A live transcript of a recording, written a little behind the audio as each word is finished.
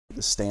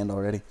this stand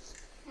already.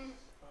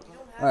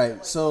 All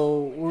right,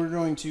 so we're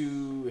going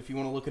to, if you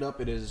want to look it up,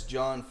 it is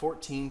John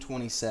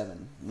 14:27.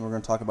 And we're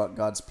going to talk about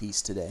God's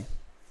peace today.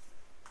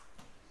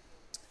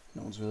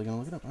 No one's really going to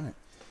look it up. All right.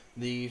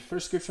 The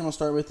first scripture I'll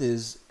start with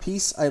is,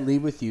 "Peace I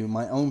leave with you,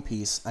 my own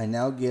peace I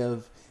now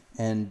give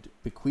and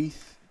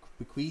bequeath,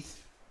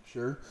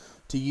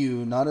 to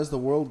you. Not as the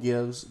world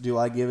gives, do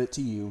I give it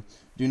to you.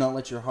 Do not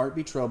let your heart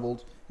be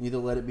troubled, neither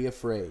let it be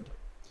afraid.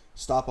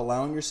 Stop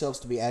allowing yourselves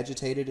to be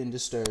agitated and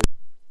disturbed. Do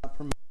not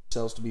permit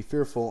yourselves to be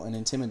fearful and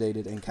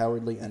intimidated and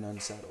cowardly and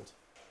unsettled."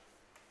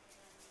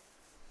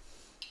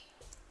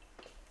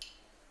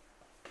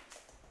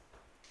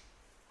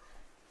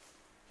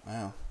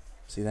 Wow.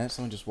 See that?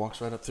 Someone just walks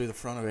right up through the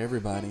front of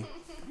everybody.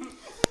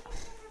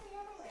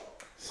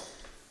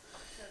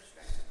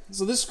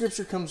 So this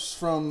scripture comes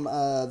from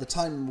the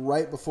time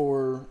right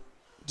before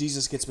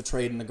Jesus gets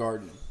betrayed in the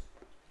garden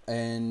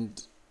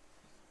and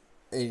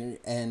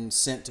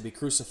sent to be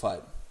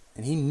crucified.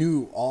 And he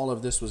knew all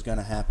of this was going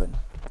to happen.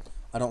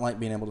 I don't like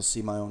being able to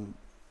see my own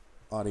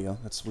audio.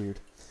 That's weird.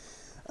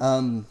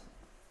 And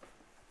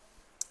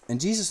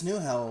Jesus knew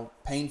how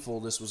painful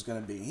this was going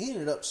to be. He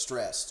ended up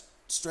stressed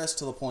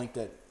to the point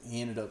that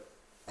he ended up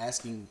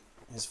asking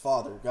his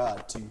Father,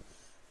 God,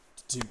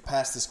 to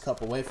pass this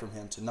cup away from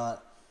him, to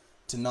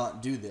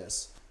not do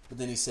this. But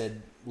then he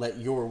said, "Let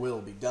your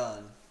will be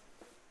done,"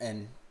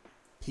 and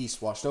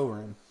peace washed over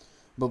him.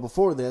 But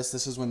before this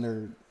is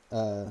when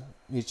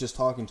he's just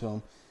talking to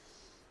him,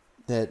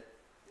 that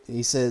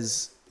he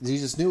says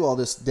Jesus knew all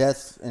this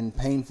death and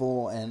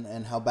painful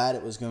and how bad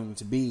it was going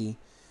to be,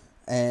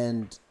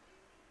 and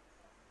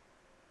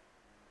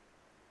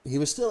he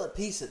was still at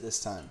peace at this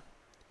time.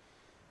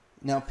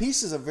 Now,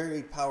 peace is a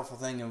very powerful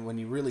thing when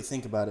you really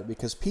think about it,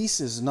 because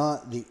peace is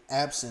not the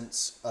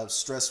absence of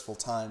stressful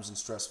times and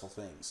stressful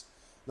things.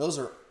 Those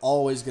are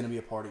always going to be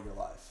a part of your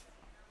life.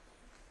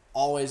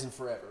 Always and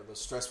forever.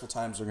 Those stressful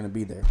times are going to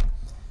be there.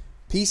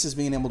 Peace is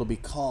being able to be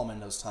calm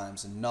in those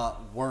times and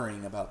not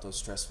worrying about those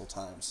stressful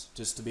times,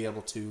 just to be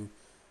able to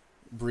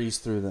breeze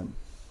through them.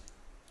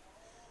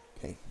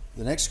 Okay,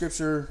 the next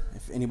scripture,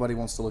 if anybody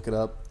wants to look it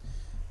up,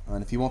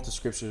 and if you want the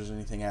scriptures or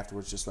anything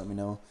afterwards, just let me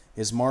know,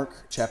 is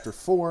Mark chapter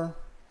 4.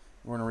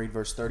 We're going to read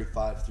verse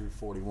 35 through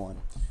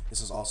 41.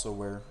 This is also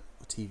where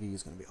a TV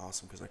is going to be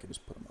awesome, because I can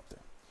just put them up there.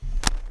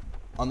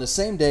 "On the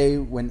same day,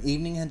 when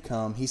evening had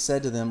come, he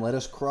said to them, 'Let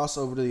us cross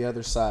over to the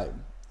other side.'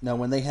 Now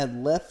when they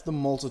had left the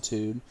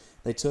multitude,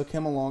 they took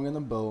him along in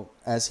the boat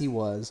as he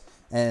was,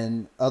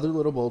 and other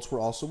little boats were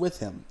also with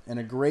him. And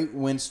a great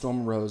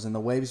windstorm arose, and the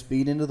waves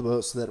beat into the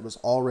boat so that it was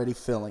already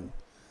filling.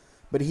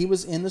 But he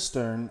was in the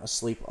stern,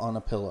 asleep on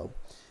a pillow.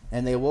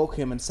 And they awoke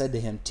him and said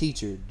to him,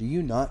 'Teacher, do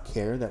you not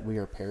care that we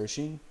are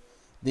perishing?'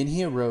 Then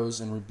he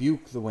arose and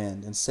rebuked the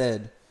wind and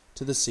said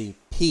to the sea,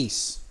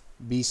 'Peace,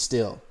 be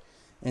still.'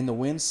 And the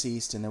wind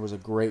ceased, and there was a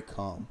great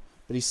calm.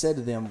 But he said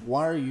to them,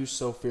 'Why are you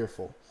so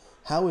fearful?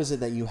 How is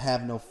it that you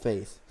have no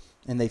faith?'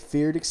 And they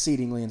feared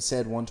exceedingly and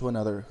said one to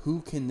another,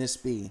 'Who can this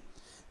be,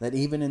 that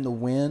even in the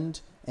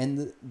wind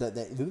and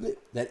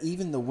that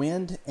even the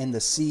wind and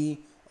the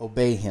sea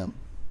obey him?'"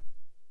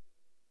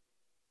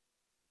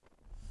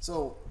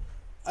 So,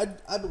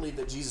 I believe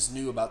that Jesus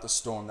knew about the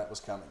storm that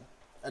was coming.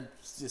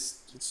 It's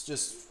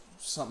just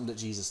something that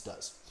Jesus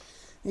does.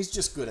 He's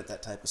just good at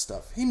that type of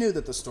stuff. He knew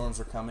that the storms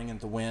were coming and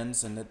the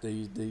winds, and that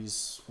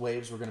these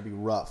waves were going to be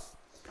rough.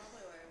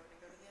 Probably why I want to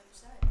go to the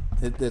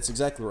other side. That's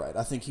exactly right.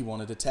 I think he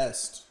wanted to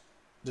test,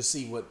 to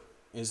see what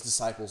his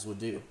disciples would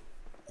do,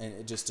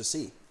 and just to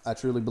see. I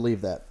truly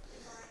believe that.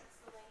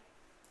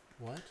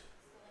 What?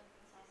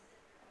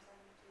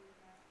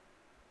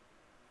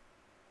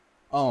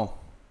 Oh.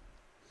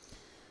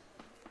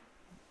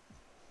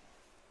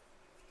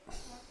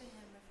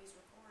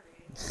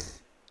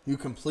 You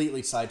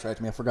completely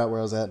sidetracked me. I forgot where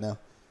I was at now.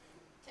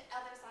 To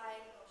other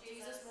side.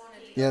 Jesus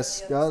wanted to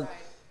Yes, go to the other God. side.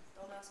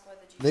 Don't ask why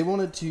the Jesus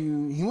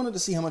He wanted to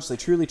see how much they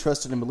truly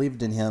trusted and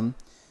believed in him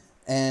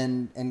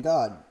and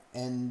God.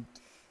 And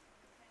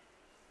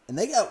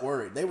they got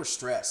worried. They were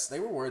stressed. They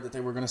were worried that they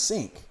were going to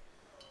sink.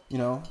 You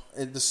know,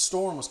 the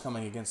storm was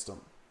coming against them.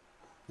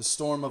 The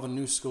storm of a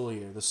new school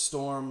year. The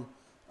storm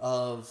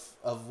of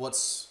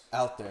what's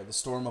out there. The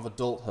storm of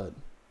adulthood.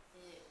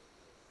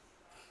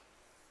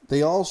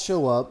 They all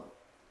show up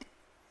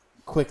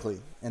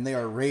quickly, and they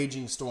are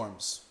raging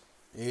storms.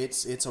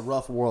 It's a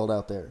rough world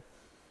out there.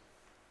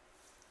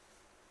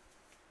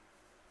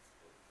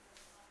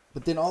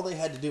 But then all they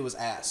had to do was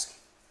ask.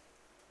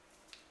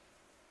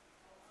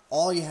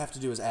 All you have to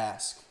do is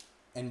ask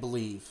and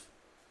believe.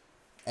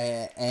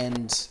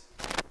 And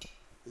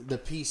the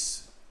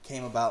peace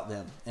came about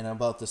them and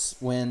about the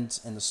wind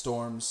and the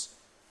storms.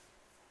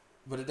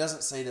 But it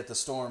doesn't say that the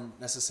storm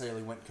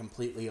necessarily went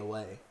completely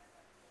away.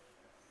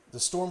 The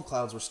storm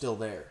clouds were still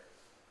there.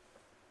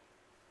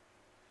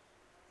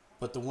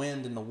 But the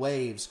wind and the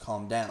waves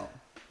calmed down.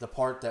 The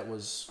part that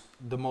was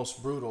the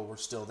most brutal were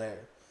still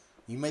there.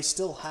 You may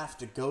still have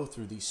to go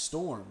through these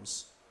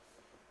storms.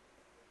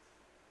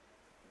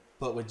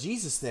 But with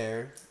Jesus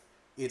there,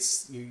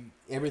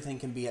 everything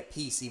can be at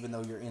peace even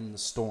though you're in the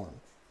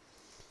storm.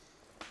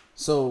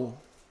 So,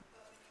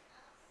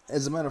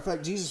 as a matter of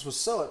fact, Jesus was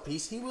so at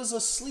peace, he was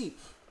asleep.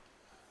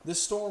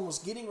 This storm was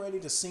getting ready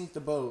to sink the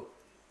boat,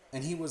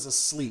 and he was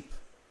asleep.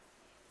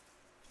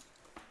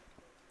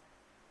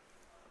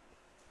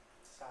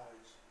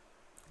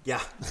 Yeah.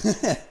 He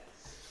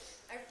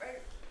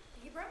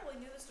probably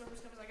knew the storm was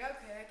coming. Like,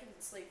 okay, I can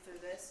sleep through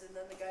this. And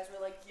then the guys were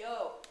like,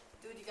 yo,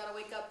 dude, you gotta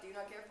wake up. Do you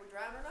not care if we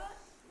drown or not?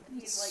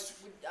 And he's like,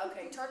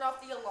 okay, turn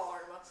off the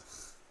alarm. Our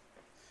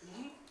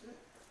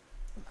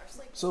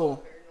sleep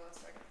So, very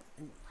last second.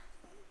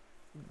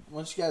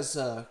 Once you guys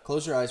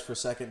close your eyes for a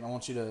second, I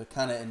want you to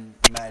kind of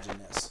imagine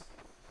this.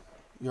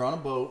 You're on a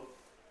boat,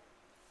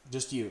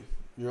 just you.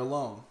 You're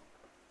alone.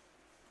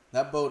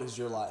 That boat is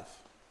your life.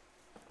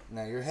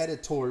 Now you're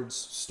headed towards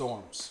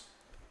storms.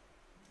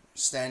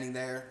 Standing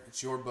there,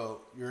 it's your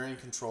boat. You're in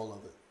control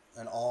of it.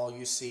 And all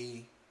you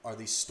see are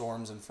these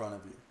storms in front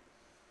of you.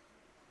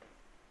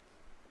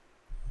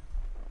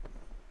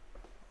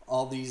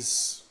 All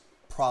these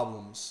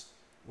problems.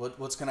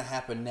 What's going to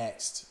happen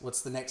next?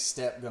 What's the next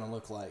step going to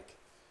look like?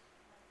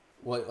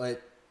 I'm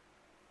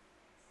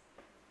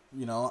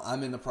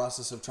in the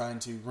process of trying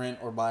to rent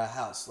or buy a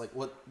house. Like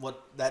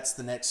that's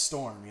the next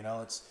storm,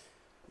 it's,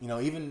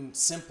 even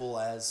simple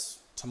as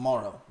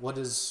tomorrow. What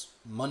is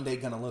Monday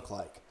going to look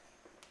like?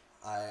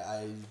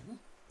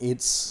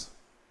 It's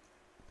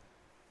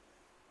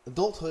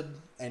adulthood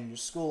and your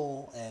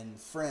school and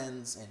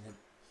friends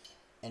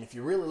and if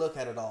you really look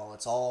at it all,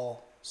 it's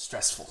all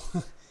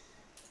stressful.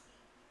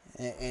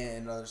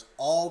 and there's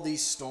all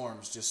these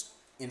storms just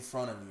in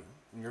front of you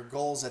and your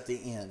goals at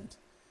the end.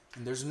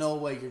 And there's no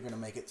way you're going to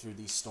make it through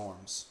these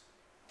storms.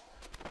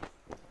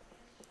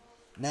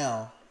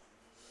 Now,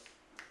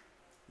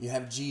 you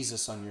have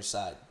Jesus on your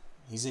side.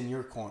 He's in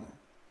your corner.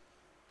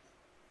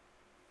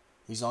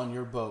 He's on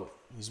your boat.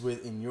 He's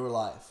in your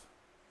life.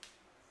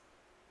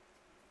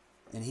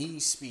 And he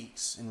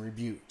speaks and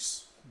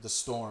rebukes the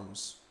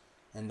storms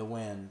and the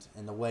wind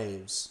and the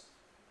waves.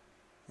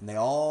 And they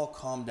all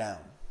calm down.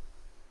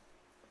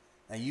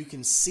 Now you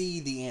can see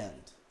the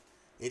end.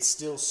 It's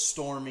still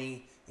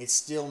stormy. It's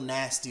still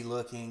nasty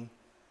looking.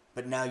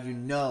 But now you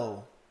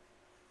know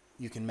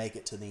you can make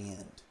it to the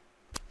end.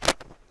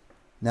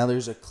 Now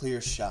there's a clear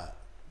shot.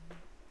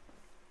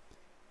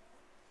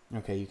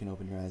 Okay, you can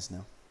open your eyes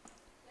now.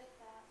 With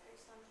that, there's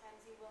sometimes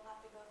you will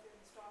have to go through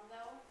the storm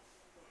though,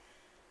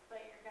 but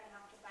you're going to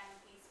have to find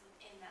peace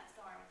within that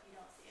storm if you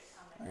don't see it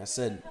coming. Like I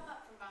said, It'll come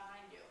up from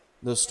behind you.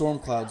 those storm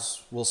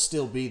clouds will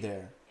still be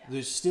there. Yeah.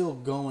 They're still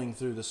going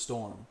through the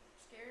storm.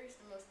 Scariest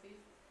and most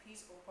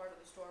peaceful part of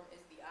the storm is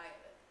the eye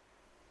of it.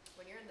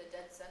 When you're in the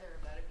dead center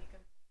of that, if you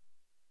can.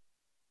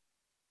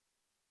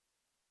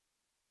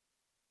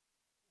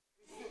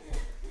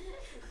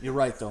 You're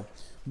right, though.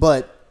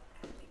 But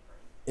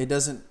it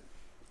doesn't...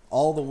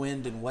 All the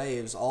wind and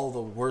waves, all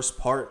the worst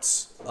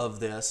parts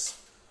of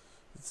this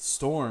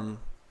storm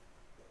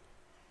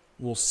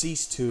will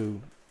cease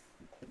to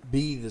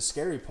be the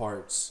scary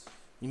parts.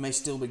 You may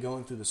still be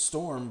going through the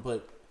storm,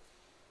 but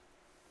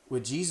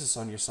with Jesus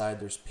on your side,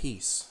 there's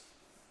peace.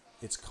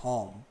 It's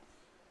calm.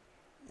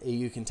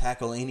 You can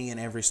tackle any and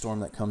every storm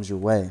that comes your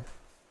way.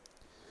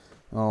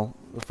 Well,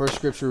 the first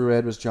scripture we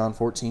read was John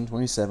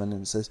 14:27,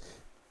 and it says,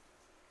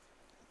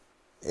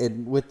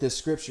 and with this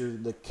scripture,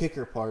 the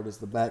kicker part is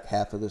the back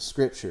half of the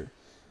scripture.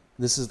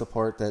 This is the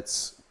part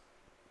that's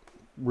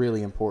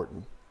really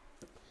important.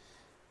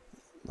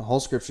 The whole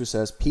scripture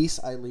says, "Peace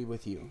I leave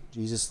with you."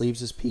 Jesus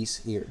leaves his peace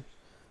here.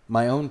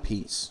 "My own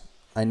peace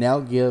I now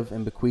give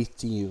and bequeath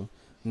to you.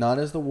 Not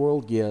as the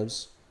world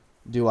gives,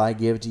 do I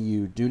give to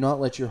you. Do not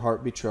let your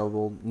heart be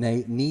troubled,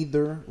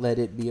 neither let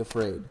it be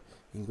afraid."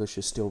 English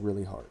is still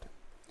really hard.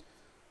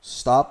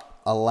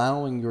 "Stop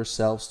allowing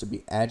yourselves to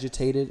be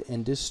agitated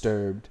and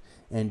disturbed,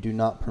 and do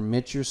not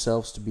permit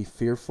yourselves to be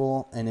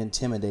fearful and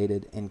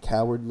intimidated and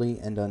cowardly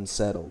and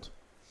unsettled."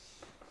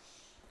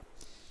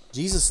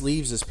 Jesus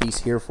leaves his peace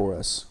here for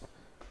us.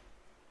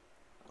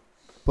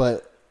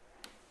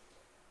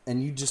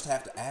 And you just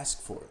have to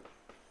ask for it.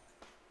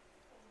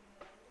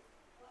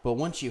 But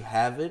once you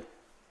have it,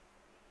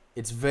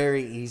 it's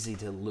very easy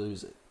to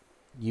lose it.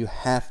 You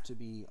have to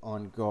be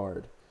on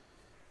guard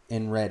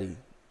and ready.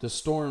 The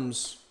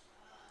storms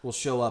will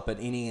show up at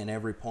any and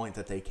every point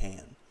that they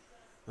can.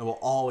 There will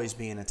always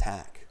be an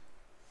attack.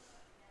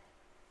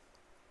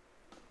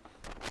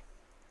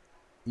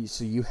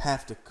 So you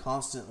have to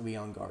constantly be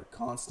on guard,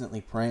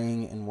 constantly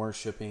praying and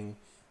worshiping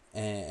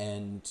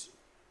and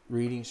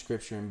reading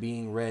scripture and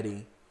being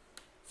ready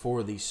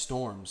for these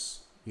storms.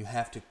 You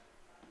have to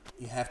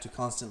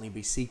constantly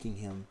be seeking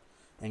him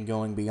and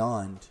going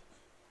beyond.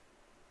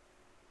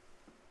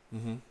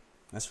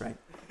 That's right.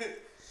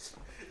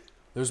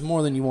 There's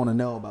more than you want to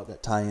know about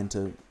that tie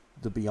into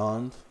the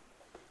beyond.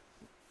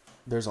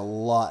 There's a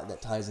lot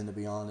that ties into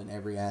beyond in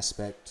every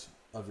aspect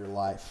of your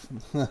life.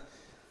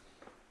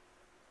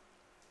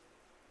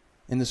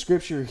 In the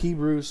scripture,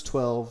 Hebrews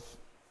 12,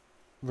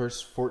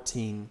 verse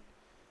 14,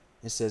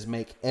 it says,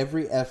 "Make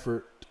every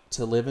effort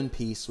to live in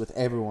peace with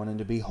everyone and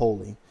to be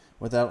holy.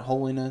 Without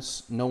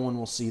holiness, no one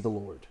will see the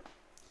Lord."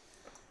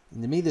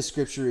 And to me, this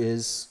scripture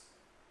is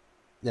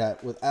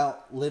that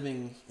without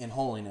living in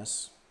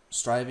holiness,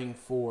 striving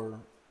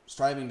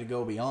to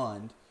go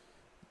beyond,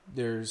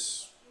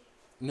 there's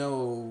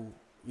no,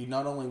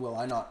 not only will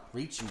I not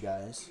reach you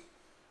guys,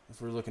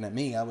 if we're looking at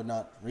me, I would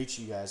not reach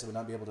you guys, I would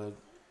not be able to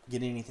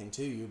get anything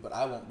to you, but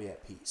I won't be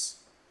at peace.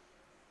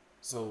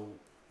 So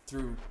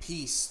through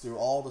peace, through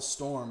all the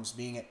storms,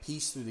 being at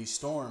peace through these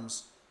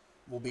storms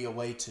will be a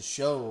way to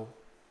show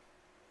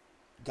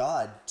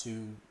God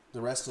to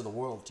the rest of the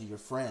world, to your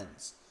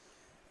friends.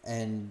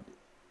 And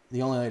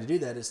the only way to do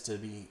that is to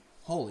be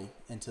holy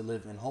and to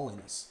live in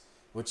holiness,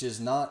 which is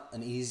not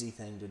an easy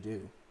thing to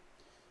do.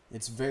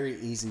 It's very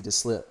easy to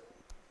slip.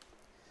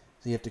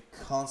 So you have to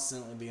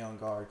constantly be on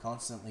guard,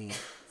 constantly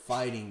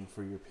fighting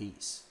for your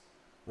peace,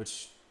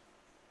 which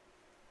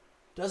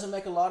doesn't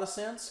make a lot of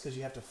sense because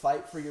you have to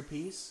fight for your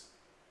peace.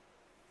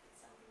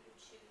 It's something you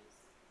choose.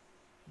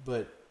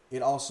 But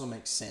it also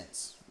makes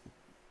sense.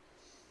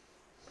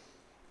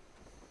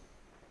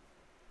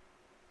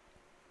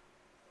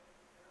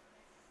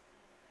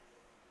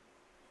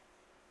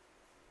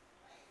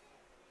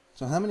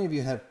 So how many of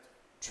you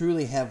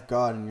truly have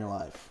God in your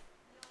life?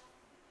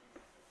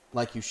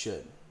 Like you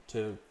should.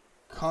 To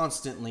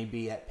constantly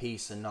be at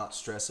peace and not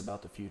stress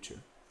about the future.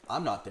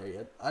 I'm not there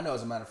yet. I know,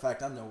 as a matter of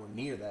fact, I'm nowhere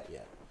near that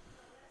yet.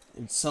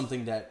 It's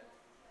something that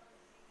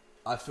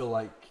I feel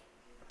like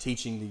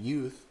teaching the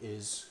youth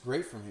is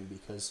great for me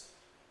because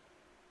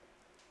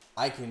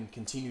I can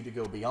continue to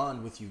go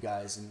beyond with you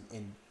guys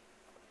and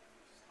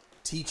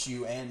teach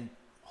you and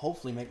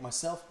hopefully make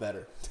myself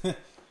better.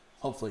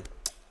 Hopefully.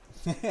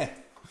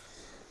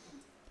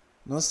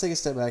 Now let's take a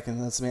step back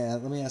and let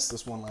me ask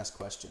this one last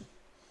question.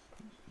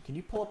 Can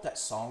you pull up that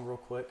song real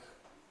quick? Do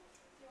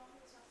you want me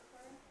to stop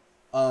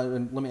recording?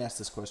 And let me ask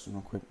this question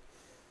real quick.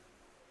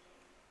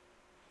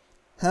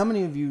 How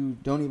many of you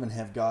don't even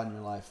have God in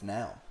your life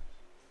now?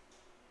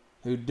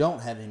 Who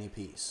don't have any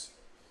peace?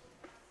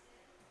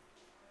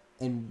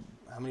 And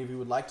how many of you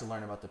would like to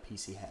learn about the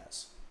peace He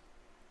has?